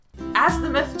As the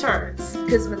Myth Turns.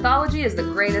 Because mythology is the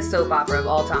greatest soap opera of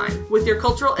all time. With your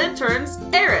cultural interns,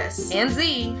 Eris. And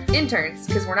Z, interns,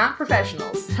 because we're not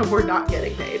professionals. And we're not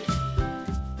getting paid.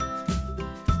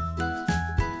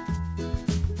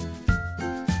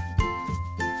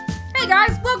 Hey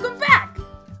guys, welcome back!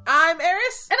 I'm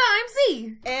Eris. And I'm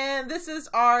Z. And this is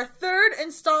our third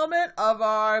installment of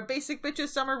our Basic Bitches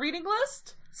Summer Reading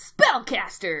List.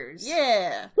 Spellcasters!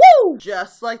 Yeah. Woo!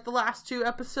 Just like the last two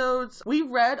episodes, we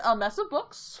read a mess of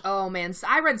books. Oh man,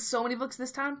 I read so many books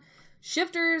this time.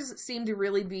 Shifters seem to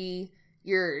really be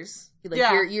yours.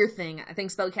 Like your thing. I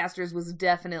think Spellcasters was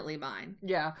definitely mine.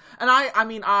 Yeah. And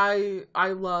I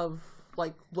love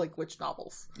like witch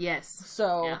novels. Yes.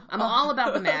 So yeah. I'm all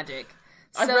about the magic.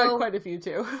 I've read quite a few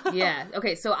too. Yeah.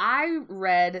 Okay, so I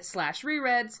read /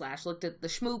 reread / looked at the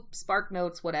Schmoop, Spark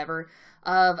Notes, whatever,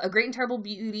 of A Great and Terrible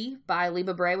Beauty by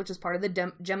Liba Bray, which is part of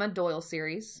the Gemma Doyle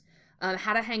series.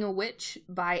 How to Hang a Witch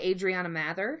by Adriana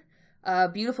Mather.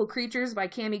 Beautiful Creatures by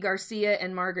Cami Garcia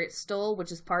and Margaret Stoll,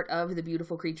 which is part of the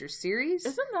Beautiful Creatures series.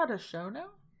 Isn't that a show now?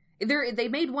 They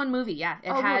made one movie, yeah.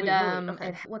 It had movie.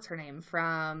 Okay. what's her name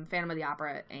from Phantom of the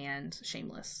Opera and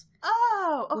Shameless.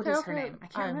 Oh, okay. What is her name? I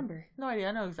can't remember. No idea.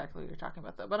 I know exactly what you're talking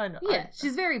about, though, but I know. Yeah,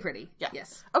 she's very pretty. Yeah.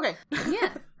 Yes. Okay.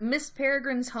 Yeah. Miss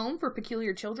Peregrine's Home for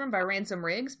Peculiar Children by Ransom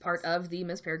Riggs, part of the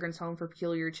Miss Peregrine's Home for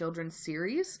Peculiar Children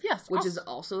series. Yes. Which is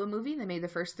also a movie. They made the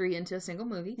first 3 into a single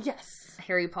movie. Yes.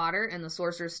 Harry Potter and the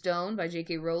Sorcerer's Stone by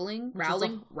J.K. Rowling.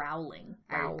 Rowling.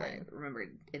 I remember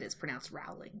it is pronounced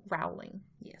Rowling. Rowling.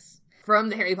 Yes. From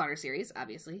the Harry Potter series,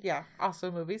 obviously. Yeah,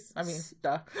 also movies. I mean,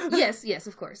 duh. yes,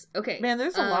 of course. Okay. Man,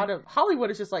 there's a lot of...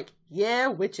 Hollywood is just like, yeah,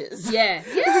 witches. Yeah.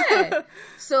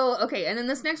 So, okay, and then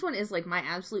this next one is like my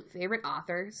absolute favorite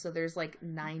author. So there's like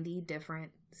 90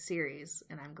 different series,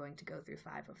 and I'm going to go through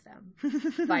 5 of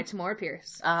them. By Tamora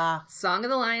Pierce. Song of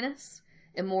the Lioness,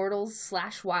 Immortals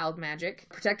 / Wild Magic,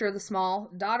 Protector of the Small,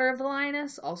 Daughter of the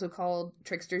Lioness, also called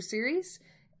Trickster series,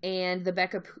 and the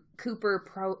Becca Cooper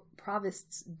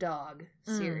Provost's Dog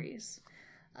series.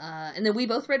 And then we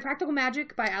both read Practical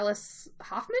Magic by Alice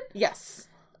Hoffman. Yes.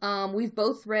 We've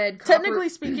both read... Technically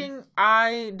speaking,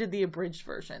 I did the abridged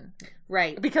version.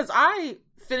 Right. Because I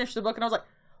finished the book and I was like,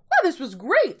 wow, this was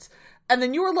great. And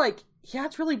then you were like, yeah,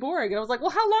 it's really boring. And I was like, well,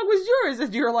 how long was yours?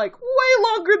 And you were like, way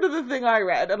longer than the thing I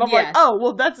read. And I'm like, oh,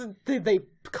 well, they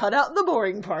cut out the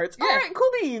boring parts. Yeah. All right,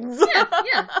 cool beans.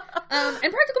 Yeah.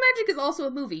 And Practical Magic is also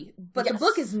a movie, but the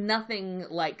book is nothing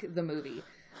like the movie.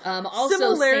 Also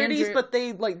similarities, but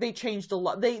they changed a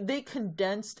lot. They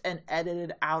condensed and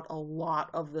edited out a lot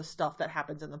of the stuff that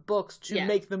happens in the books to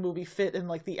make the movie fit in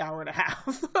like the hour and a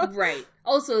half. Right.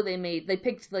 Also, they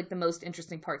picked like the most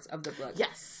interesting parts of the book.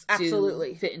 Yes,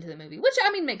 absolutely. To fit into the movie, which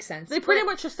I mean makes sense. They pretty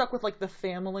much just stuck with like the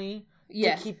family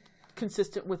to keep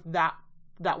consistent with that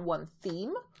one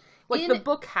theme. Like the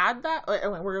book had that.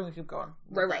 We're going to keep going.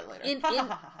 Right.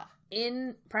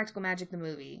 In Practical Magic the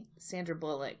movie, Sandra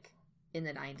Bullock in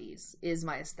the 90s is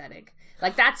my aesthetic.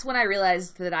 Like that's when I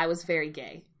realized that I was very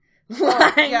gay.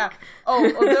 Yeah.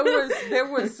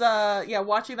 There was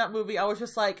watching that movie, I was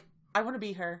just like, I want to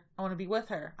be her. I want to be with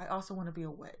her. I also want to be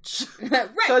a witch. Right.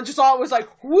 So it just all was like,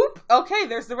 whoop, okay,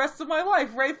 there's the rest of my life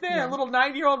right there. Yeah. Little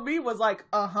 9-year-old me was like,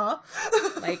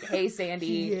 Like, hey,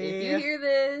 Sandy, if you hear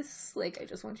this, like, I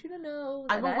just want you to know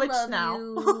that I'm a witch now.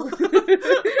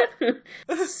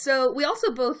 So we also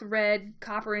both read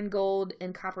Copper and Gold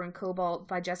and Copper and Cobalt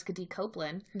by Jessica D.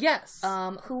 Copeland. Yes.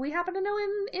 Who we happen to know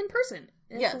in person.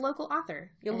 It's a local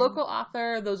author. Local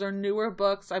author. Those are newer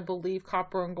books. I believe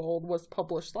Copper and Gold was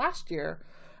published last year.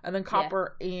 And then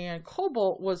Copper and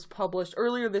Cobalt was published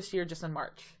earlier this year, just in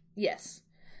March. Yes.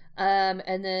 And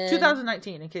then...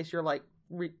 2019, in case you're like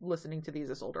listening to these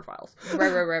as older files.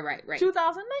 Right.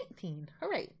 2019.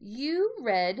 Hooray. You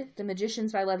read The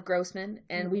Magicians by Lev Grossman,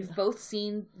 and we've both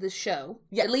seen the show.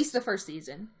 Yes. At least the first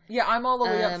season. Yeah, I'm all the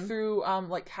way up through,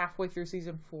 like halfway through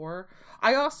season 4.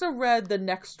 I also read the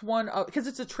next one, because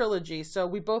it's a trilogy, so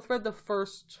we both read the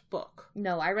first book.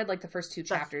 No, I read like the first 2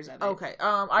 chapters of it. Okay.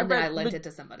 I lent it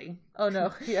to somebody. Oh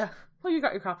no, yeah. Well, you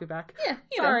got your copy back. Yeah,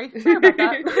 Sorry about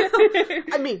that.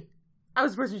 I mean, I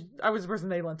was the person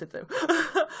they lent it to.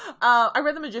 I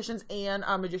read The Magicians and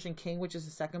Magician King, which is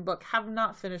the second book. Have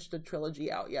not finished the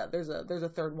trilogy out yet. There's a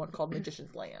third one called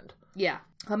Magician's Land. Yeah.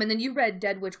 And then you read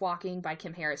Dead Witch Walking by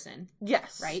Kim Harrison.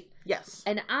 Yes. Right? Yes.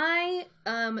 And I,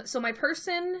 so my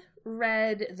person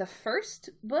read the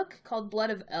first book called Blood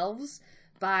of Elves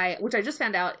which I just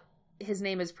found out his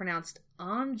name is pronounced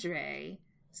Andrzej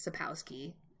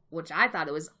Sapkowski, which I thought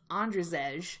it was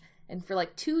Andrzej. And for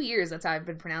like 2 years, that's how I've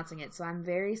been pronouncing it. So I'm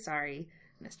very sorry,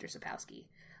 Mr. Sapkowski.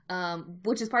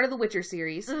 which is part of the Witcher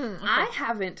series. Okay. I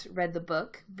haven't read the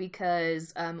book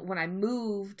because when I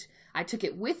moved, I took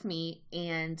it with me,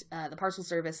 and the parcel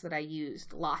service that I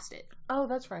used lost it. Oh,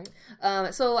 that's right.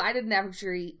 So I didn't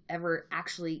ever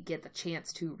actually get the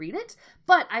chance to read it,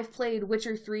 but I've played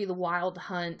Witcher 3 The Wild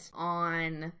Hunt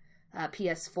on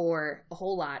PS4 a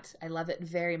whole lot. I love it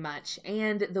very much.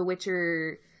 And the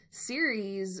Witcher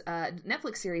series,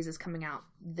 Netflix series, is coming out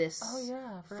this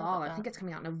fall. I think it's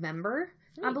coming out in November,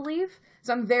 I believe.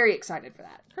 So I'm very excited for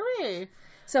that. Hooray!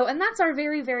 So, and that's our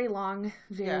very, very long,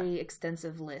 very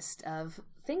extensive list of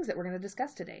things that we're going to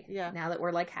discuss today. Yeah. Now that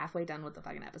we're like halfway done with the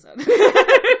fucking episode.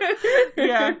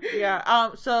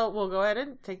 Yeah. So we'll go ahead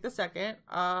and take the second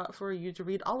for you to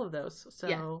read all of those.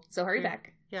 So So hurry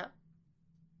back. Yeah.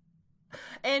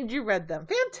 And you read them.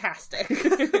 Fantastic.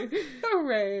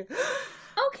 Hooray.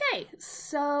 Okay,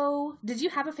 so did you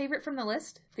have a favorite from the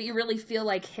list that you really feel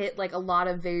like hit like a lot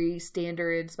of very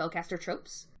standard spellcaster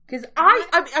tropes? Because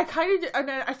I kind of,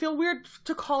 and I feel weird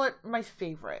to call it my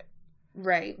favorite.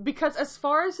 Right. Because as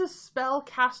far as the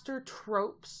spellcaster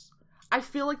tropes, I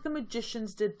feel like the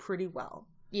magicians did pretty well.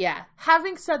 Yeah.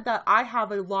 Having said that, I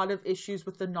have a lot of issues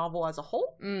with the novel as a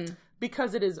whole.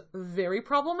 Because it is very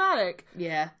problematic.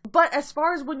 Yeah. But as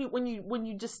far as when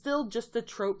you distill just the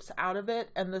tropes out of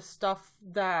it and the stuff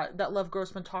that Lev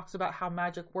Grossman talks about how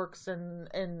magic works and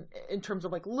in terms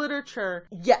of like literature,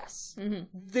 yes,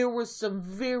 there was some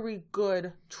very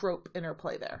good trope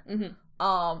interplay there.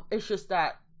 It's just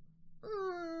that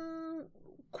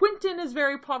Quentin is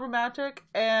very problematic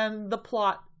and the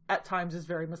plot at times is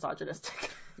very misogynistic.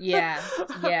 Yeah.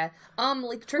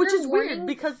 Like trigger which is warning... weird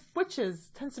because witches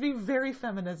tends to be very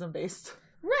feminism based.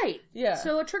 Right. Yeah.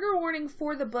 So a trigger warning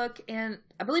for the book, and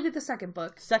I believe it's the second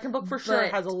book. Second book for sure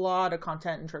has a lot of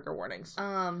content and trigger warnings.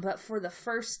 But for the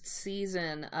first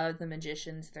season of The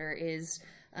Magicians, there is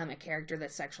a character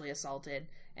that's sexually assaulted,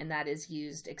 and that is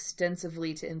used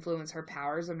extensively to influence her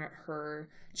powers and her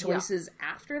choices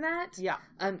after that. Yeah.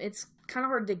 It's kind of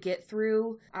hard to get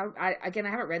through. I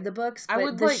haven't read the books,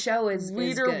 but the show is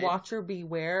good. Watcher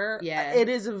beware. Yeah. It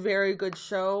is a very good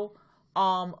show.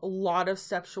 A lot of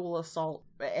sexual assault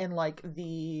and like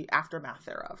the aftermath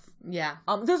thereof. Yeah.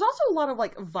 There's also a lot of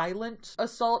like violent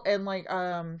assault and like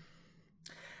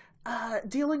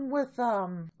dealing with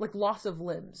like loss of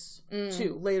limbs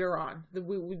too later on.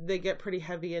 They get pretty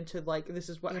heavy into like this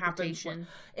is what happens when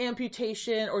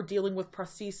amputation or dealing with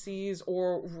prostheses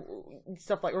or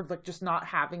stuff like, or like just not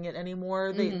having it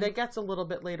anymore. That gets a little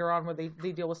bit later on where they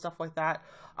deal with stuff like that.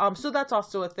 So that's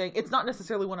also a thing. It's not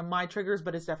necessarily one of my triggers,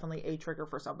 but it's definitely a trigger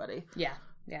for somebody. Yeah.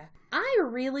 I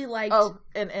really liked... Oh,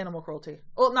 and animal cruelty.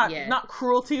 Well, not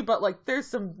cruelty, but like there's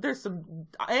some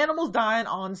animals dying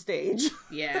on stage.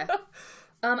 Yeah.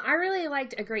 I really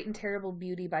liked A Great and Terrible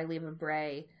Beauty by Leva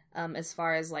Bray, as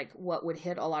far as like what would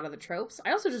hit a lot of the tropes.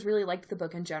 I also just really liked the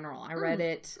book in general. I read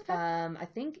it, I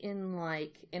think in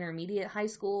like intermediate high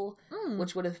school,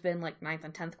 which would have been like 9th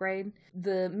and 10th grade.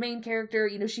 The main character,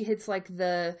 she hits like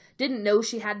didn't know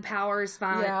she had powers,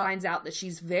 finds out that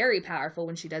she's very powerful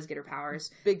when she does get her powers.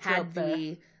 Big had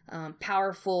the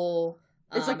powerful...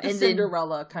 It's like the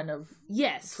Cinderella kind of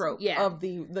trope yeah. of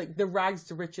the like the rags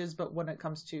to riches, but when it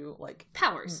comes to like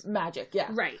powers, magic, yeah,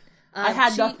 right. I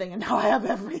had nothing and now I have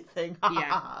everything.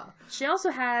 Yeah. She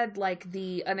also had like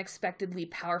the unexpectedly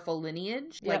powerful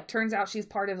lineage. Like turns out she's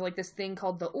part of like this thing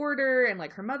called the Order, and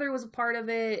like her mother was a part of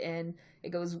it, and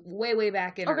it goes way, way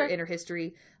back in her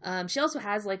history. She also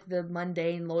has like the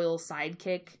mundane loyal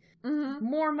sidekick.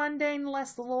 More mundane,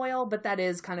 less loyal, but that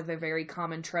is kind of a very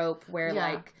common trope where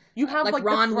like you have like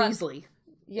Ron Weasley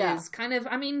is kind of,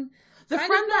 the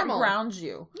friend that grounds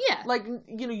you. Yeah. Like,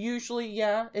 usually,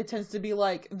 it tends to be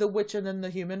like the witch and then the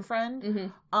human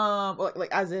friend. Like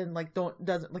as in like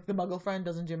doesn't like the muggle friend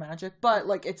doesn't do magic, but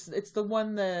like it's the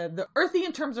one the earthy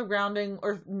in terms of grounding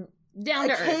or down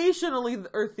to occasionally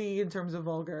earthy in terms of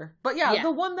vulgar. But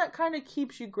the one that kind of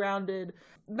keeps you grounded.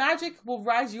 Magic will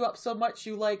rise you up so much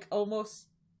you like almost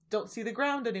don't see the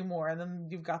ground anymore, and then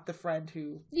you've got the friend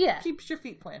who keeps your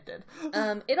feet planted.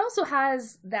 It also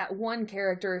has that one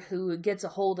character who gets a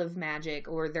hold of magic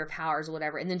or their powers or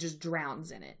whatever and then just drowns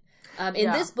in it.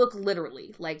 In this book,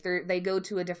 literally, like they go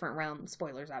to a different realm,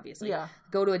 spoilers obviously,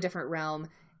 go to a different realm,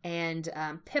 and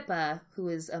Pippa, who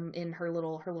is in her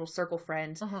little circle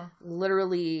friend,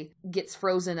 literally gets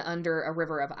frozen under a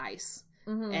river of ice.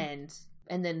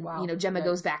 And then, Gemma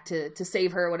goes back to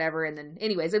save her or whatever. And then,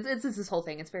 anyways, it's this whole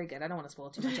thing. It's very good. I don't want to spoil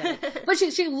too much of it. But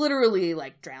she literally,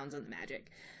 like, drowns in the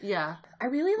magic. Yeah. I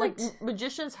really liked... Like,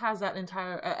 Magicians has that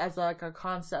entire... as, like, a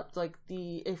concept. Like,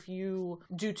 if you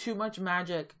do too much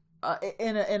magic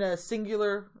in a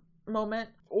singular moment,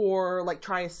 or like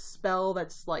try a spell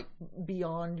that's like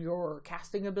beyond your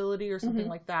casting ability or something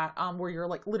like that, where you're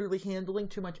like literally handling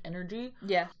too much energy,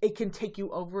 it can take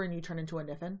you over and you turn into a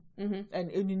Niffin.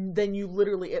 And then you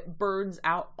literally, it burns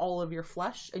out all of your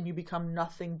flesh and you become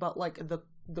nothing but like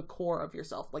the core of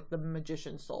yourself, like the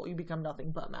magician's soul. You become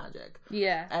nothing but magic.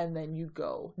 And then you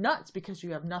go nuts because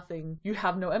you have nothing, you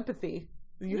have no empathy.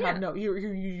 You have no,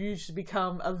 you just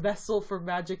become a vessel for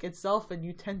magic itself, and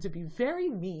you tend to be very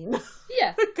mean.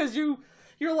 Because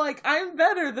you're like, I'm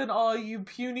better than all you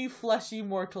puny, fleshy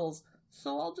mortals,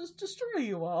 so I'll just destroy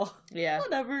you all.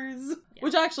 Whatevers.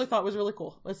 Which I actually thought was really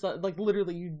cool. It's like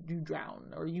literally you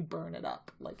drown or you burn it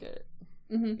up. Like it.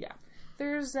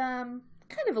 There's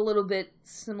kind of a little bit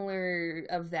similar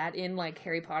of that in like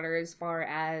Harry Potter, as far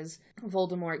as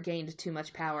Voldemort gained too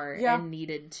much power and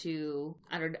needed to,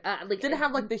 I don't like, didn't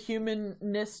have like the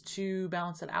humanness to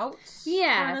balance it out.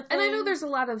 Kind of, and I know there's a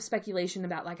lot of speculation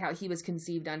about like how he was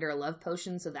conceived under a love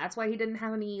potion, so that's why he didn't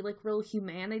have any like real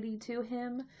humanity to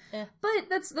him. But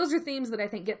those are themes that I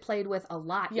think get played with a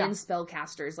lot in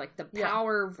spellcasters, like the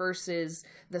power versus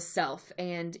the self.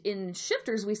 And in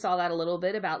Shifters we saw that a little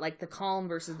bit about like the calm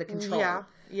versus the control.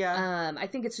 I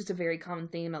think it's just a very common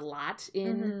theme a lot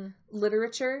in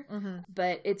literature,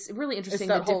 but it's really interesting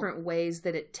the different ways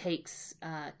that it takes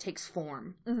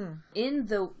form. In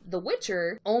the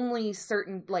Witcher, only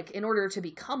certain, like, in order to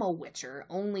become a Witcher,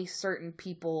 only certain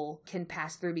people can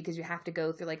pass through, because you have to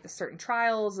go through like the certain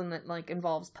trials, and that like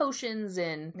involves potions.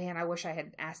 And man, I wish I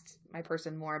had asked my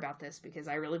person more about this, because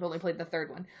I really have only played the third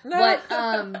one.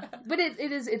 But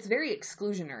it's very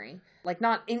exclusionary. Like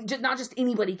not just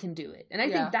anybody can do it, and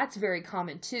I think that's very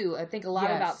common too. I think a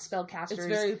lot about spellcasters, it's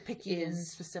very picky and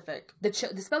specific. The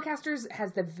spellcasters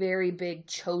has the very big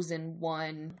chosen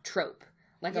one trope.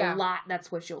 Like a lot,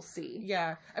 that's what you'll see.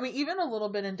 I mean, even a little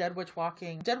bit in Dead Witch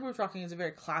Walking. Dead Witch Walking is a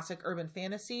very classic urban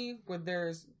fantasy where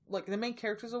there's like the main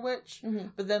character's a witch,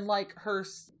 but then like her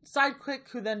sidekick,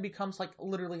 who then becomes like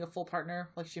literally a full partner,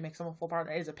 like she makes him a full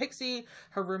partner, is a pixie.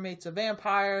 Her roommate's a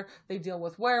vampire. They deal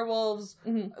with werewolves.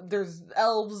 There's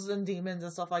elves and demons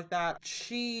and stuff like that.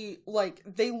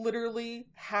 They literally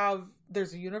have,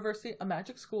 there's a university, a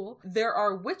magic school. There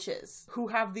are witches who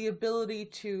have the ability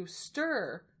to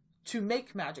stir, to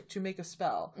make magic, to make a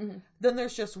spell. Then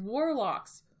there's just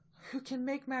warlocks who can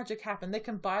make magic happen. They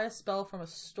can buy a spell from a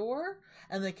store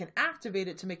and they can activate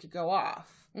it to make it go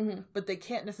off. But they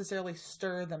can't necessarily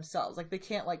stir themselves. Like they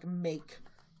can't like make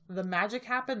the magic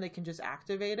happen. They can just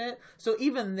activate it. So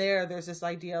even there's this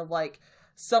idea of like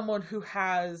someone who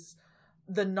has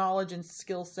the knowledge and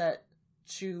skill set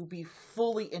to be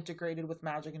fully integrated with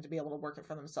magic and to be able to work it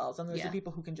for themselves. And there's the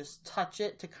people who can just touch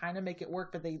it to kind of make it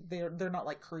work, but they're not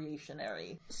like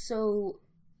creationary. So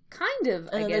kind of,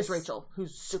 and I guess there's Rachel,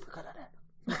 who's super good at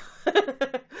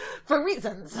it. For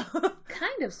reasons.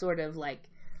 Kind of sort of like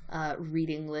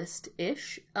reading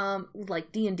list-ish.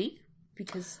 Like D&D,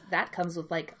 because that comes with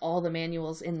like all the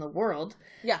manuals in the world.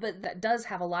 But that does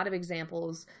have a lot of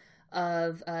examples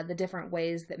of the different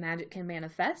ways that magic can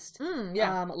manifest.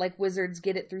 Like wizards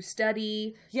get it through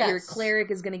study. Your cleric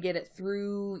is going to get it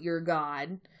through your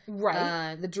god.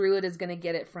 The druid is going to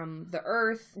get it from the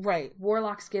earth.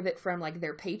 Warlocks give it from like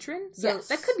their patron. So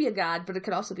that could be a god, but it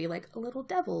could also be like a little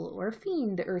devil or a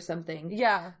fiend or something.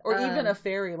 Or even a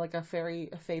fairy, like a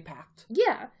fae pact.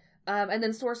 And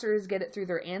then sorcerers get it through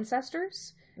their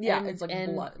ancestors. It's like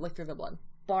blood, like through the blood.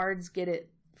 Bards get it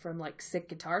from like sick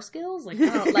guitar skills. Like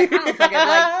I don't fucking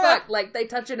fuck. Like they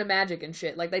touch into magic and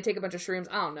shit. Like they take a bunch of shrooms.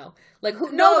 I don't know. Like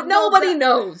nobody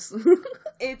knows.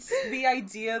 It's the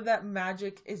idea that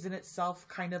magic is in itself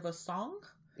kind of a song.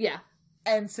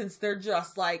 And since they're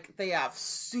just like, they have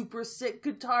super sick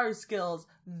guitar skills,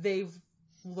 they've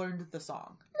learned the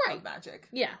song of magic.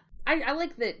 I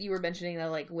like that you were mentioning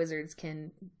that like wizards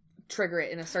can trigger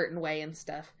it in a certain way and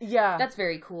stuff. That's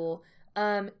very cool.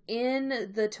 In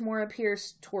the Tamora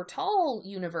Pierce Tortall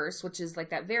universe, which is like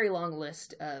that very long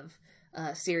list of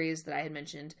series that I had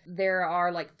mentioned, there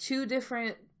are like 2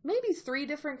 different, maybe 3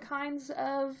 different kinds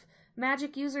of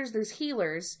magic users. There's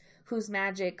healers, whose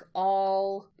magic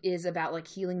all is about like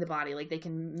healing the body, like they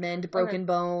can mend broken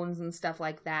bones and stuff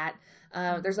like that.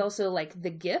 There's also like the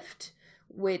gift,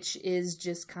 which is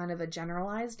just kind of a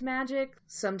generalized magic.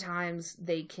 Sometimes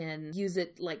they can use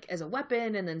it like as a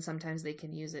weapon, and then sometimes they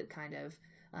can use it kind of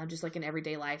just like in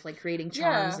everyday life, like creating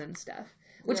charms and stuff.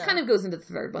 Which kind of goes into the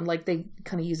third one. Like they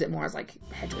kind of use it more as like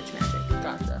hedge witch magic.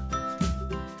 Gotcha.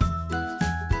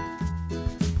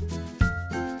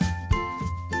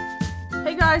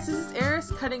 Hey guys, this is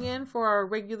Eris cutting in for our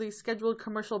regularly scheduled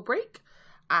commercial break.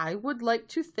 I would like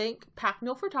to thank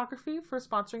Packnell Photography for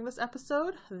sponsoring this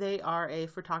episode. They are a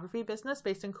photography business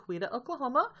based in Coweta,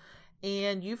 Oklahoma,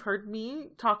 and you've heard me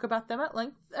talk about them at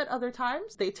length at other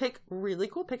times. They take really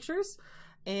cool pictures,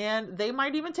 and they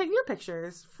might even take your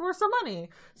pictures for some money.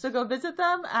 So go visit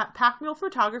them at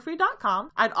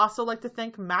packmulephotography.com. I'd also like to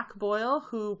thank Mac Boyle,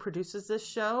 who produces this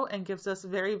show and gives us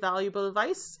very valuable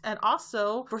advice, and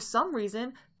also, for some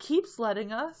reason, keeps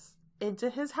letting us into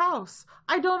his house.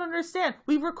 I don't understand.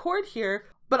 We record here,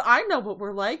 but I know what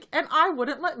we're like, and I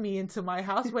wouldn't let me into my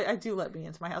house. Wait, I do let me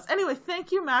into my house. Anyway,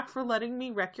 thank you, Mac, for letting me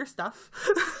wreck your stuff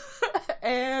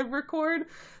and record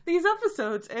these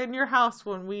episodes in your house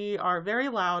when we are very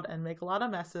loud and make a lot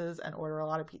of messes and order a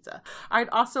lot of pizza. I'd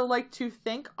also like to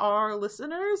thank our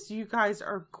listeners. You guys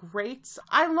are great.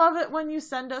 I love it when you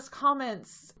send us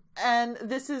comments. And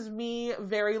this is me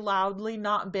very loudly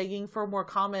not begging for more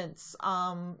comments,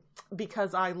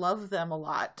 because I love them a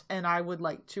lot and I would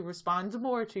like to respond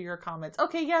more to your comments.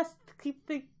 Okay, yes,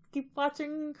 keep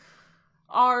watching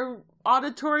our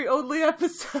auditory only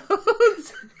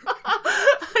episodes.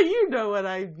 You know what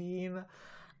I mean.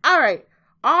 All right,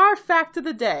 our fact of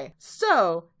the day.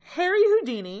 So, Harry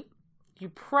Houdini, you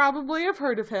probably have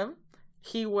heard of him.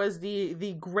 He was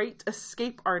the great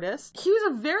escape artist. He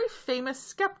was a very famous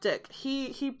skeptic.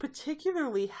 He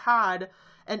particularly had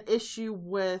an issue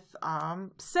with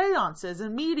seances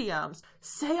and mediums.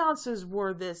 Seances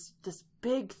were this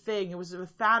big thing. It was a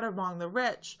fad among the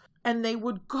rich. And they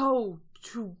would go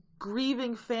to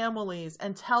grieving families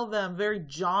and tell them, very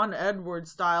John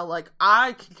Edwards style, like,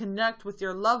 I can connect with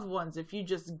your loved ones if you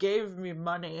just gave me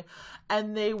money.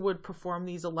 And they would perform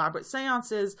these elaborate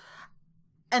seances.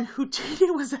 And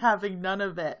Houdini was having none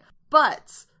of it.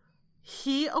 But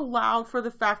he allowed for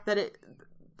the fact that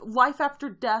life after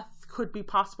death could be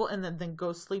possible in then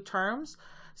ghostly terms.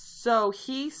 So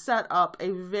he set up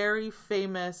a very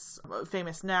famous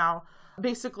now,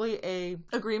 basically a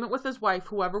agreement with his wife.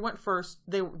 Whoever went first,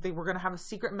 they were going to have a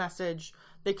secret message.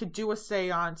 They could do a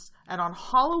seance, and on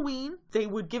Halloween, they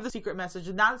would give the secret message,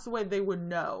 and that's the way they would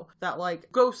know that, like,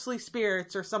 ghostly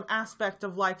spirits or some aspect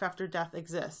of life after death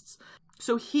exists.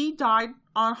 So he died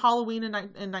on Halloween in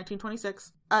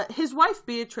 1926. His wife,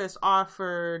 Beatrice,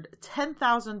 offered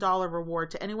 $10,000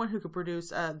 reward to anyone who could produce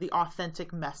the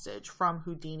authentic message from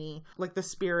Houdini, like the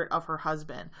spirit of her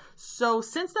husband. So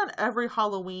since then, every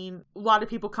Halloween, a lot of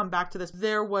people come back to this.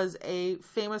 There was a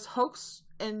famous hoax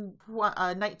in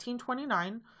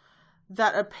 1929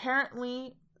 that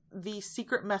apparently the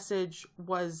secret message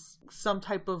was some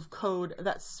type of code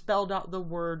that spelled out the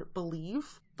word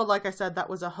believe. But like I said, that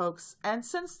was a hoax. And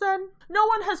since then, no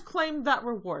one has claimed that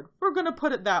reward. We're going to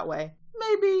put it that way.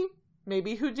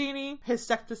 Maybe Houdini, his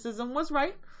skepticism was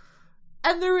right.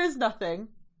 And there is nothing.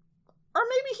 Or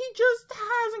maybe he just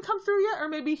hasn't come through yet. Or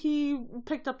maybe he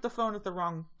picked up the phone at the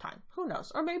wrong time. Who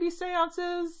knows? Or maybe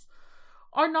seances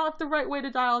are not the right way to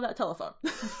dial that telephone.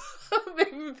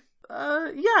 Maybe.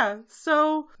 Yeah,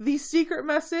 so the secret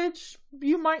message,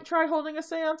 you might try holding a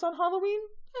seance on Halloween,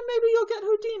 and maybe you'll get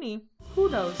Houdini. Who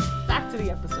knows? Back to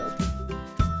the episode.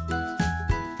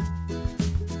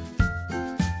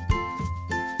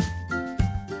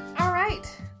 All right,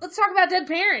 let's talk about dead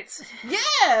parents.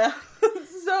 Yeah!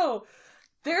 So,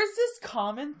 there's this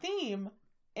common theme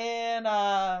in,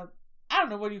 I don't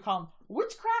know, what do you call them?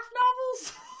 Witchcraft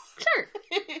novels? Sure.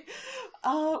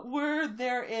 Where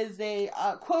there is a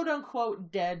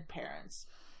quote-unquote dead parents.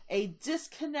 A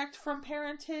disconnect from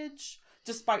parentage,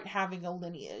 despite having a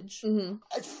lineage. Mm-hmm.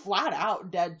 It's flat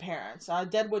out dead parents.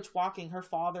 Dead Witch Walking, her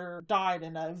father died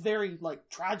in a very, like,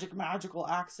 tragic, magical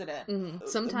accident. Mm-hmm.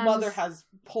 Sometimes the mother has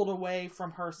pulled away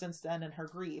from her since then in her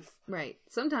grief. Right.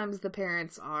 Sometimes the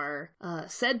parents are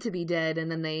said to be dead, and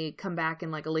then they come back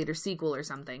in, like, a later sequel or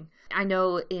something. I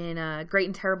know in Great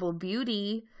and Terrible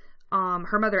Beauty,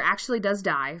 her mother actually does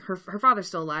die. Her father's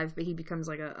still alive, but he becomes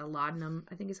like a laudanum,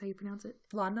 I think is how you pronounce it.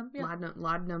 Laudanum? Yeah.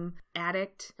 Laudanum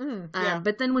addict. Yeah.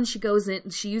 But then when she goes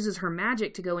in, she uses her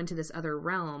magic to go into this other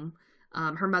realm.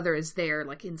 Her mother is there,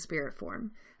 like, in spirit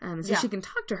form. So she can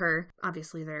talk to her.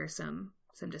 Obviously, there are some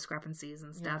discrepancies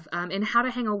and stuff. Yeah. In How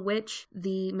to Hang a Witch,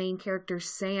 the main character,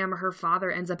 Sam, her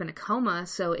father ends up in a coma.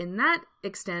 So in that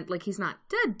extent, like, he's not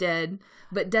dead,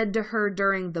 but dead to her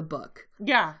during the book.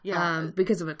 Yeah.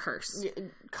 Because of a curse.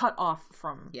 Cut off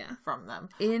from them.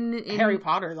 In Harry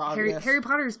Potter, Harry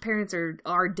Potter's parents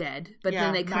are dead, but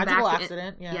then they come magical back.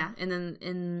 Accident. And then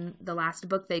in the last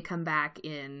book, they come back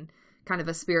in kind of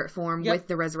a spirit form with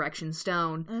the resurrection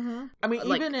stone. Mm-hmm. I mean,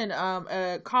 like, even in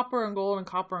Copper and Gold and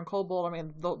Copper and Cobalt, I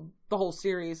mean, the whole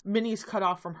series, Minnie's cut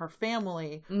off from her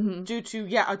family due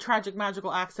to, a tragic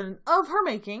magical accident of her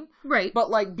making. Right. But,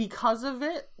 like, because of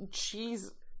it,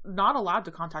 she's not allowed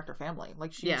to contact her family.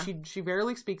 Like she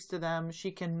barely speaks to them.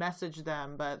 She can message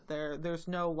them, but there's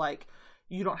no like,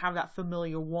 you don't have that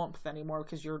familiar warmth anymore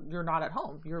because you're not at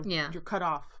home. You're cut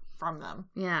off from them.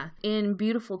 Yeah. In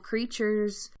Beautiful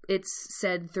Creatures, it's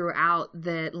said throughout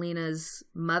that Lena's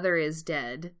mother is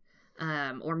dead.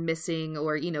 Or missing,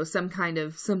 or, you know, some kind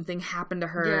of something happened to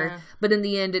her. Yeah. But in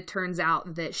the end, it turns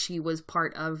out that she was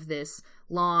part of this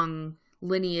long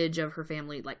lineage of her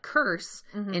family, like, curse,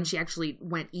 and she actually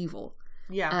went evil.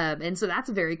 Yeah. And so that's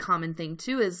a very common thing,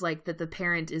 too, is, like, that the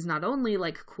parent is not only,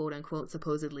 like, quote-unquote,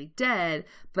 supposedly dead,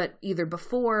 but either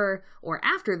before or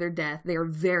after their death, they are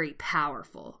very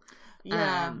powerful.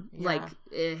 Yeah, like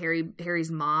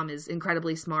Harry's mom is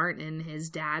incredibly smart, and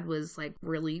his dad was like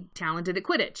really talented at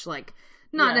Quidditch. Like,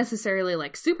 not necessarily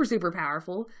like super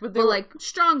powerful, but like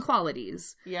strong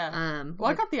qualities. Yeah.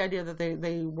 Well, I got the idea that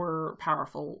they were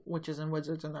powerful witches and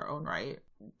wizards in their own right,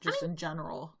 just in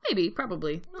general. Maybe,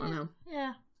 probably. I don't know.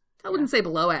 Yeah. I wouldn't say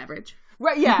below average.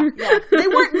 Right. Yeah. Yeah. They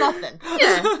weren't nothing.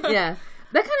 Yeah.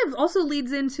 That kind of also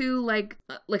leads into like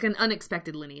an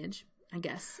unexpected lineage, I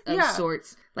guess, of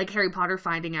sorts. Like Harry Potter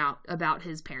finding out about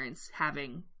his parents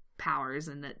having powers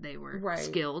and that they were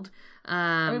skilled.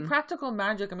 I mean, practical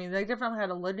magic, I mean, they definitely had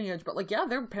a lineage, but like,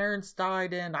 their parents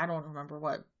died in, I don't remember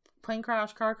what, plane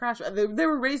crash, car crash. They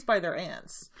were raised by their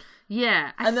aunts.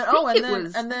 Yeah. And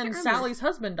then Sally's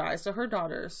husband dies, so her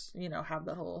daughters, you know, have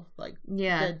the whole, like,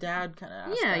 dead dad kind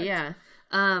of aspect. Yeah.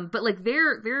 But like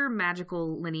their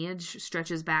magical lineage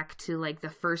stretches back to like the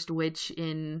first witch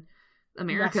in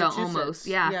America almost.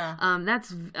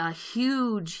 That's a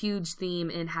huge theme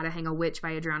in How to Hang a Witch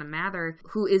by Adriana Mather,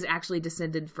 who is actually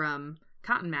descended from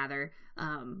Cotton Mather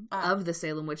of the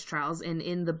Salem witch trials, and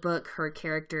in the book her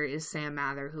character is Sam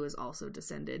Mather, who is also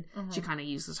descended. She kind of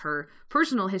uses her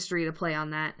personal history to play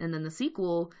on that, and then the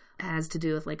sequel has to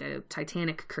do with like a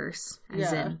Titanic curse,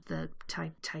 as in the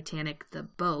Titanic, the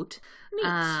boat.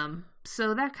 Neat.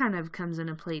 So that kind of comes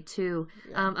into play too.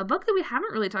 A book that we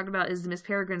haven't really talked about is Miss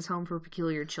Peregrine's Home for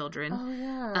Peculiar Children. Oh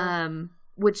yeah.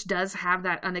 Which does have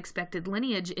that unexpected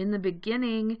lineage. In the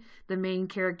beginning, the main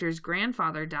character's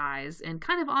grandfather dies, and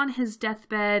kind of on his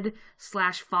deathbed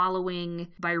 / following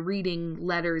by reading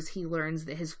letters, he learns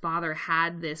that his father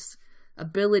had this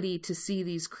ability to see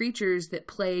these creatures that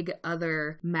plague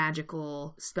other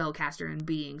magical spellcaster and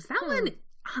beings. That one,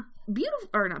 beautiful,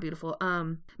 or not beautiful.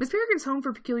 Miss Peregrine's Home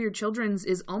for Peculiar Children's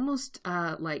is almost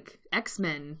like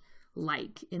X-Men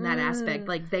like in that aspect.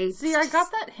 Like they I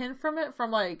got that hint from it from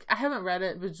like, I haven't read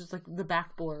it, but just like the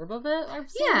back blurb of it I've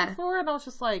seen before, and I was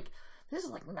just like, this is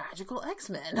like magical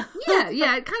X-Men.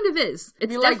 yeah, it kind of is.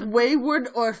 It's like wayward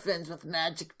orphans with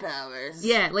magic powers.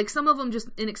 Yeah, like some of them just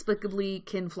inexplicably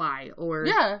can fly or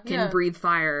can breathe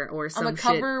fire or some on the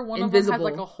cover, shit. One invisible. of them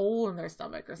has like a hole in their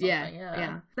stomach or something.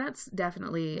 Yeah. That's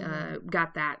definitely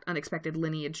got that unexpected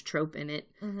lineage trope in it.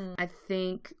 I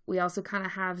think we also kind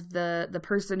of have the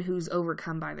person who's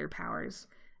overcome by their powers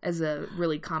as a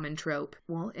really common trope.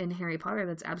 Well, in Harry Potter,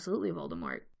 that's absolutely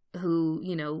Voldemort, who,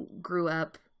 you know, grew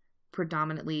up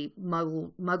predominantly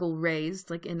muggle raised,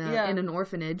 like in an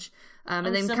orphanage, and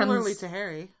then similarly to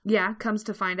Harry, comes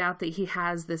to find out that he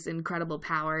has this incredible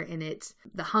power, and it's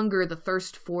the hunger, the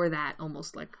thirst for that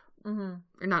almost like or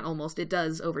not almost, it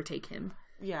does overtake him.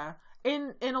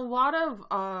 In a lot of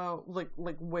like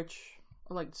witch,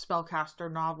 like spellcaster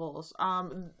novels,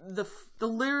 the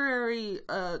literary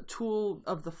tool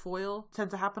of the foil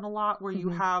tends to happen a lot, where you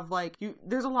have like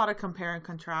there's a lot of compare and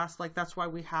contrast. Like that's why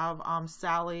we have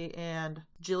Sally and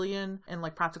Jillian in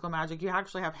like Practical Magic. You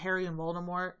actually have Harry and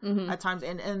Voldemort at times,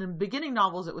 and in beginning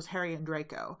novels it was Harry and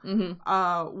Draco,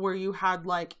 where you had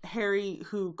like Harry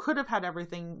who could have had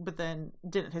everything but then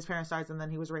didn't. His parents died and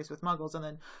then he was raised with Muggles, and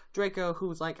then Draco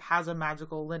who's like has a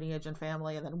magical lineage and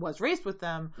family and then was raised with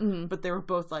them, but they were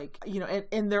both like, you know,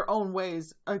 in their own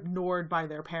ways ignored by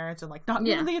their parents and like not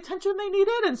given the attention they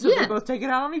needed, and so they both take it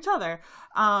out on each other.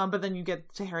 But then you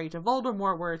get to Harry to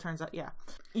Voldemort, where it turns out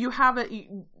you have it.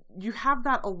 You have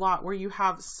that a lot, where you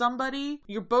have somebody,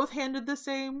 you're both handed the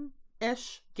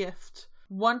same-ish gift.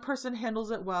 One person handles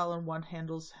it well and one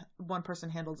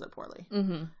person handles it poorly.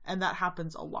 And that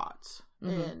happens a lot.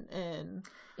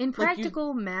 In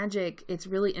Practical Magic, it's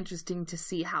really interesting to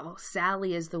see how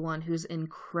Sally is the one who's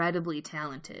incredibly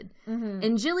talented.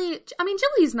 And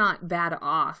Jilly's not bad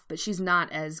off, but she's not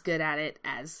as good at it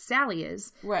as Sally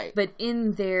is. Right. But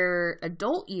in their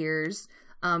adult years,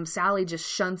 Sally just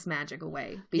shunts magic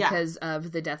away because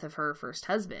of the death of her first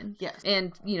husband. Yes.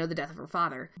 And, you know, the death of her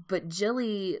father. But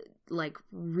Jilly, like,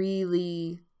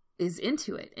 really is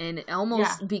into it, and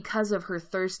almost because of her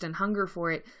thirst and hunger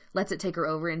for it, lets it take her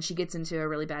over, and she gets into a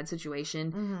really bad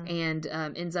situation and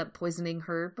ends up poisoning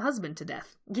her husband to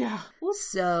death. Yeah.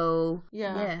 So,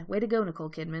 way to go, Nicole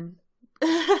Kidman.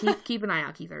 keep an eye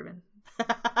out, Keith Urban.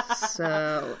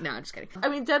 So, no, I'm just kidding. I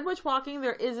mean, Dead Witch Walking,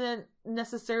 there isn't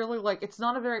necessarily, like, it's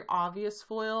not a very obvious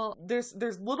foil. There's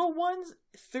little ones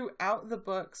throughout the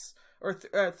books, or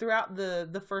throughout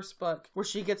the first book, where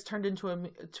she gets turned into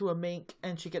a mink,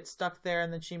 and she gets stuck there,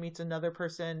 and then she meets another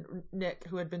person, Nick,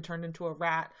 who had been turned into a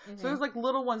rat. So there's, like,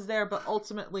 little ones there, but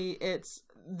ultimately it's,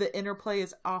 the interplay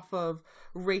is off of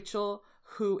Rachel,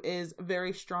 who is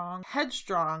very strong,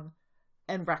 headstrong,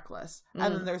 and reckless.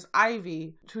 And then there's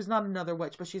Ivy, who's not another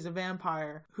witch, but she's a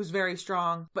vampire, who's very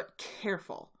strong, but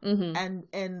careful.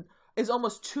 And is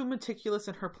almost too meticulous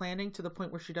in her planning to the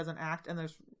point where she doesn't act. And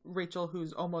there's Rachel,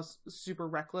 who's almost super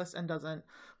reckless and doesn't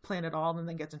plan at all and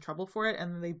then gets in trouble for it.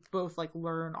 And they both, like,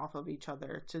 learn off of each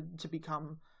other to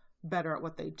become better at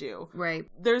what they do. Right.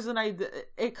 There's an idea,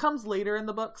 it comes later in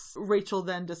the books. Rachel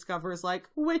then discovers, like,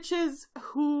 witches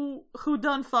who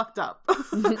done fucked up.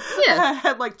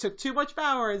 Had, like, took too much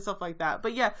power and stuff like that.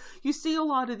 But yeah, you see a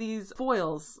lot of these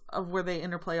foils of where they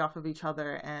interplay off of each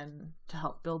other and to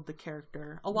help build the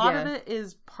character. A lot of it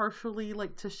is partially,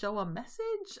 like, to show a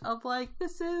message of, like,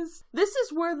 this is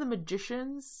where the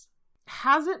Magicians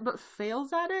has it but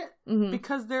fails at it,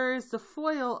 because there is the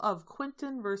foil of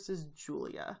Quentin versus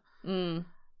Julia. And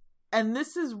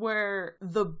this is where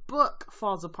the book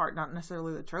falls apart, not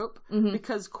necessarily the trope,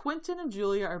 because Quentin and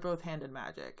Julia are both hand in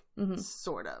magic,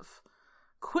 sort of.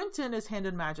 Quentin is hand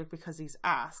in magic because he's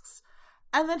asks,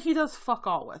 and then he does fuck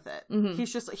all with it.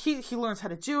 He's just, he learns how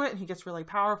to do it, and he gets really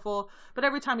powerful, but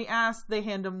every time he asks, they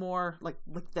hand him more,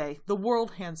 the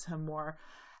world hands him more.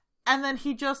 And then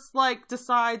he just, like,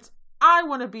 decides, I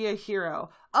want to be a hero.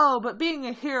 Oh, but being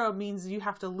a hero means you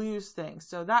have to lose things.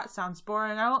 So that sounds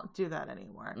boring. I won't do that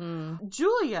anymore.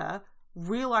 Julia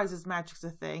realizes magic's a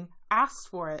thing, asks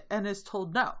for it, and is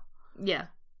told no. Yeah.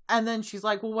 And then she's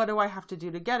like, well, what do I have to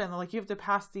do to get it? And they're like, you have to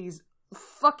pass these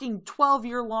fucking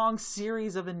 12-year-long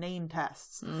series of inane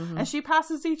tests. And she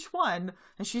passes each one.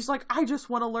 And she's like, I just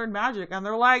want to learn magic. And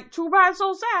they're like, too bad,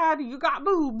 so sad. You got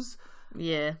boobs.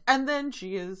 Yeah. And then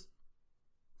she is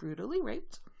brutally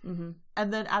raped.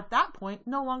 And then at that point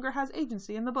no longer has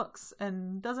agency in the books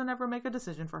and doesn't ever make a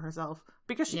decision for herself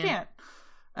because she can't.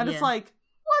 And it's like,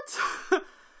 what?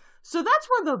 So that's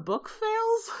where the book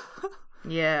fails.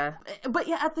 But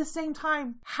yeah, at the same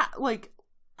time,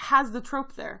 has the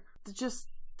trope there. It just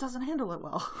doesn't handle it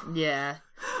well.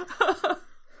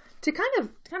 To kind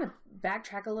of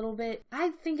backtrack a little bit, I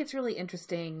think it's really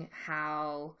interesting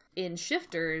how in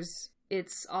Shifters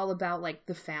it's all about, like,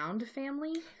 the found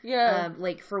family.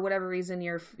 Like, for whatever reason,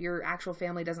 your actual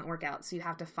family doesn't work out, so you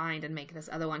have to find and make this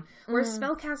other one. Whereas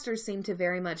spellcasters seem to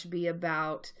very much be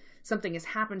about something has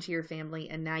happened to your family,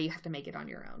 and now you have to make it on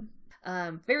your own.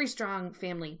 Very strong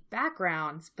family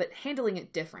backgrounds, but handling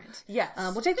it different.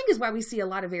 Yes. Which I think is why we see a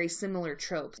lot of very similar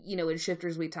tropes. You know, in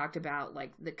Shifters we talked about,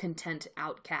 like, the content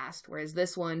outcast, whereas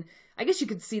this one, I guess you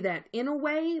could see that in a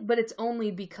way, but it's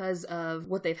only because of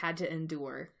what they've had to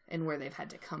endure and where they've had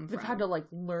to come from. They've had to, like,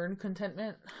 learn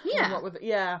contentment. Yeah.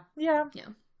 Yeah.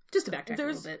 Just to backtrack a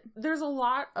little bit. There's a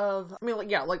lot of, I mean,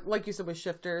 like you said with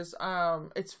Shifters,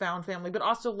 it's found family, but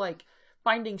also, like,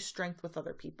 finding strength with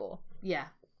other people. Yeah.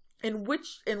 In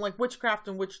witchcraft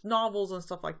and witch novels and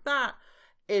stuff like that,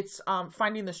 it's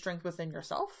finding the strength within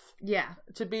yourself. Yeah.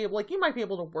 To be able, like, you might be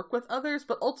able to work with others,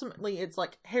 but ultimately it's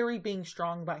like Harry being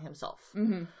strong by himself.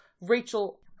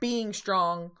 Rachel being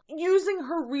strong, using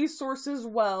her resources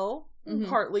well,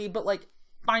 partly, but, like,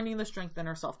 finding the strength in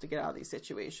herself to get out of these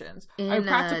situations. In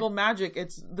Practical Magic,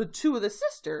 it's the two of the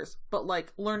sisters, but,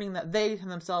 like, learning that they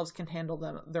themselves can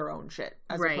handle their own shit,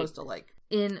 as opposed to, like,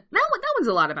 that one's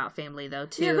a lot about family, though,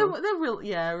 too. Yeah, it really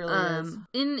is.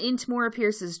 In Tamora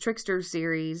Pierce's Trickster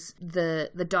series,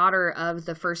 the daughter of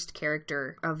the first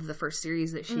character of the first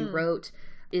series that she wrote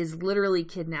is literally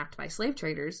kidnapped by slave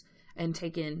traders and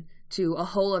taken to a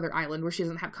whole other island where she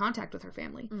doesn't have contact with her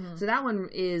family. So that one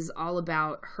is all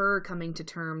about her coming to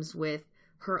terms with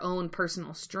her own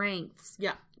personal strengths.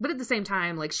 Yeah. But at the same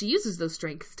time, like, she uses those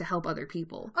strengths to help other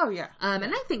people. Oh, yeah. And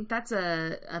I think that's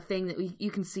a thing that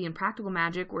you can see in Practical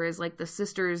Magic, whereas, like, the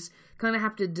sisters kind of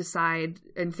have to decide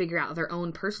and figure out their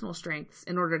own personal strengths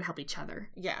in order to help each other.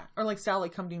 Yeah. Or, like, Sally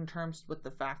coming to terms with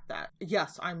the fact that,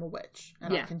 yes, I'm a witch,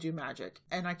 and I can do magic.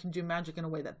 And I can do magic in a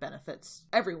way that benefits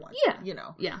everyone. Yeah. You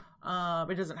know? Yeah.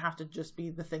 It doesn't have to just be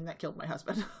the thing that killed my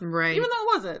husband. Right. Even though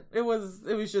it wasn't. It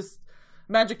was just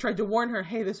Magic tried to warn her,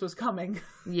 hey, this was coming.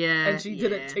 Yeah. And she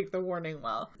didn't take the warning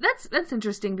well. That's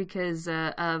interesting because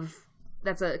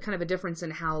that's a kind of a difference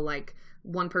in how, like,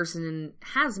 one person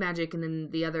has magic and then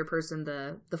the other person,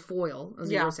 the foil,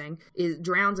 as you were saying,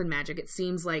 drowns in magic. It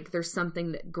seems like there's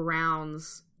something that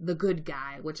grounds the good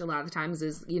guy, which a lot of the times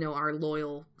is, our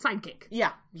loyal sidekick.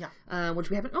 Yeah.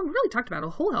 Which we haven't really talked about a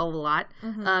whole hell of a lot.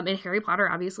 Mm-hmm. In Harry Potter,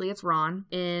 obviously, it's Ron.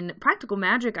 In Practical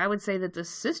Magic, I would say that the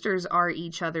sisters are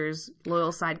each other's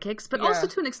loyal sidekicks, but also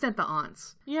to an extent the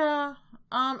aunts. Yeah.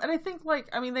 And I think,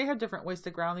 they have different ways to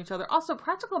ground each other. Also,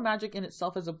 Practical Magic in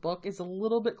itself as a book is a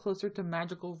little bit closer to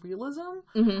magical realism,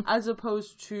 as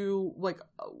opposed to,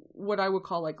 what I would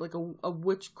call, a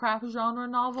witchcraft genre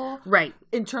novel. Right.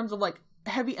 In terms of,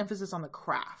 heavy emphasis on the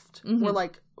craft, where,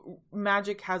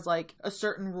 magic has, a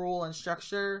certain rule and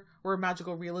structure, where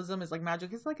magical realism is,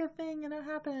 magic is, a thing, and it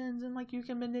happens, and, you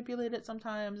can manipulate it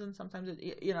sometimes, and sometimes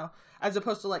it, as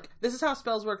opposed to, this is how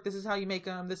spells work, this is how you make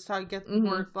them, this is how you get them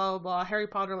work, blah, blah, blah. Harry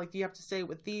Potter, you have to say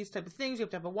with these type of things, you have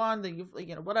to have a wand, then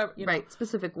whatever, right,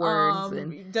 specific words,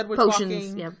 and Dead Witch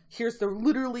potions, Walking, here's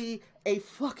literally a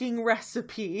fucking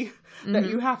recipe that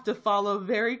you have to follow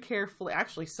very carefully,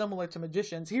 actually similar to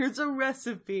magicians. Here's a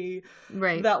recipe,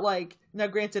 right, that, now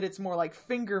granted it's more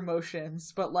finger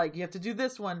motions, but you have to do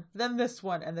this one, then this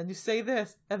one, and then you say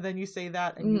this, and then you say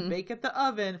that, and you bake at the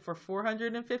oven for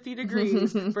 450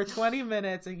 degrees for 20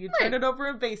 minutes, and you turn it over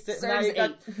and baste it,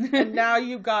 and now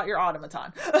you've got your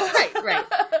automaton. right.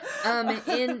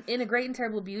 In A Great and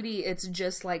Terrible Beauty, it's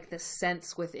just the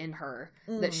sense within her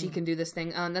that she can do this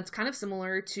thing. That's kind of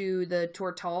similar to the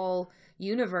Tortall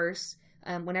universe.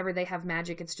 Whenever they have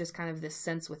magic, it's just kind of this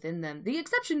sense within them. The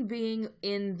exception being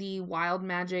in the Wild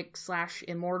Magic /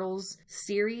 Immortals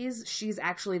series, she's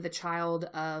actually the child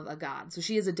of a god. So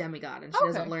she is a demigod, and she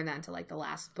doesn't learn that until the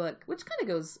last book, which kind of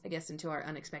goes, I guess, into our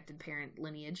unexpected parent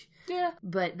lineage. Yeah.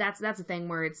 But that's a thing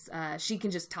where it's she can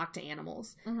just talk to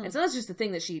animals. And so that's just the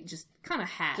thing that she just kind of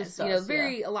has. Just does,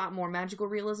 a lot more magical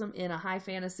realism in a high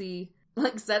fantasy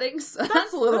settings.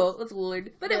 That's a little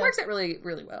weird, but it works out really,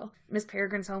 really well. Miss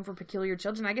Peregrine's Home for Peculiar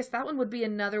Children, I guess that one would be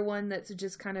another one that's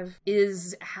just kind of it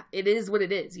is what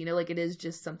it is, it is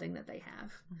just something that they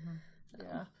have.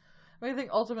 Yeah. I think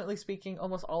ultimately speaking,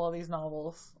 almost all of these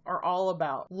novels are all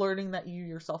about learning that you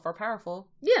yourself are powerful.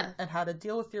 Yeah. And how to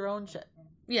deal with your own shit.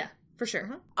 Yeah. For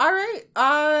sure. All right.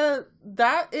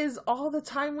 That is all the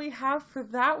time we have for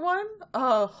that one.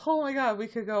 Oh my God. We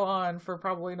could go on for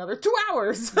probably another 2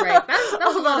 hours. Right. That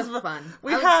was a lot of fun.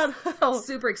 I was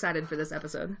super excited for this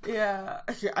episode. Yeah.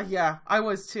 I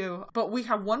was too. But we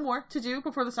have one more to do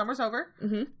before the summer's over.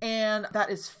 And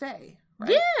that is Fae.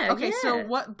 Right? Yeah. Okay. Yeah. So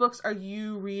what books are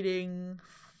you reading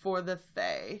for the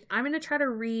Fae? I'm going to try to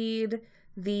read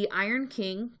The Iron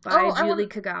King by Julie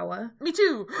Kagawa. Me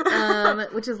too.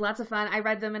 Which is lots of fun. I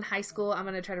read them in high school. I'm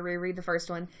going to try to reread the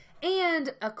first one.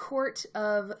 And A Court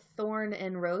of Thorn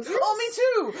and Roses. Oh, me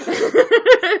too!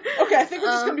 Okay, I think we're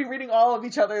just going to be reading all of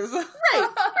each other's.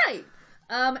 Right.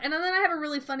 And then I have a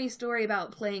really funny story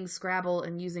about playing Scrabble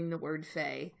and using the word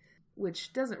Fae,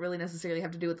 which doesn't really necessarily have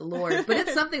to do with the lore, but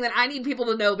it's something that I need people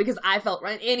to know because I felt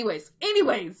right. Anyways.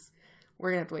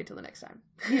 We're going to have to wait till the next time.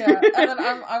 Yeah, and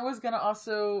then I was going to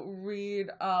also read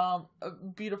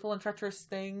Beautiful and Treacherous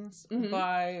Things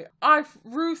by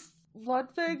Ruth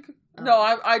Ludwig.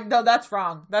 No, no, that's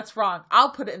wrong. I'll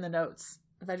put it in the notes.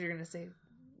 I thought you were going to say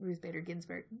Ruth Bader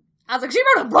Ginsburg. I was like, she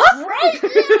wrote a book, right?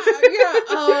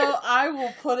 Yeah. I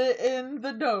will put it in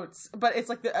the notes. But it's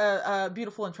the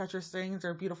Beautiful and Treacherous Things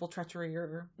or Beautiful Treachery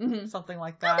or something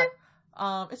like that. Okay.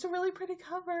 It's a really pretty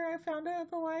cover. I found it at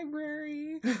the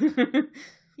library.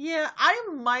 Yeah, I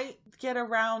might get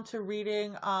around to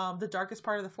reading The Darkest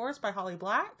Part of the Forest by Holly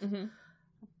Black.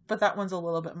 But that one's a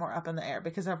little bit more up in the air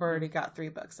because I've already got 3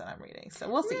 books that I'm reading. So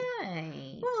we'll see.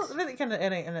 Right. Well, and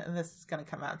this is going to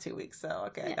come out in 2 weeks. So,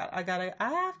 okay, yeah. I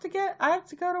have to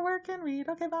go to work and read.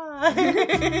 Okay, bye.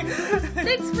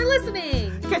 Thanks for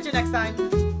listening. Catch you next time.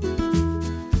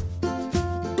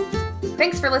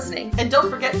 Thanks for listening. And don't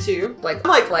forget to like,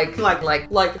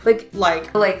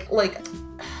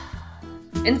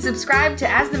 and subscribe to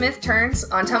As the Myth Turns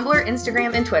on Tumblr,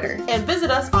 Instagram, and Twitter. And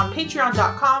visit us on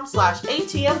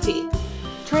patreon.com/ATMT.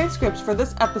 Transcripts for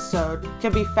this episode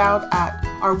can be found at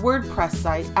our WordPress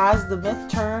site,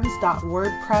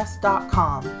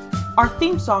 asthemythturns.wordpress.com. Our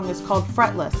theme song is called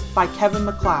Fretless by Kevin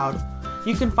MacLeod.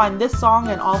 You can find this song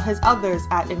and all his others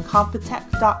at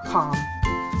incompetech.com.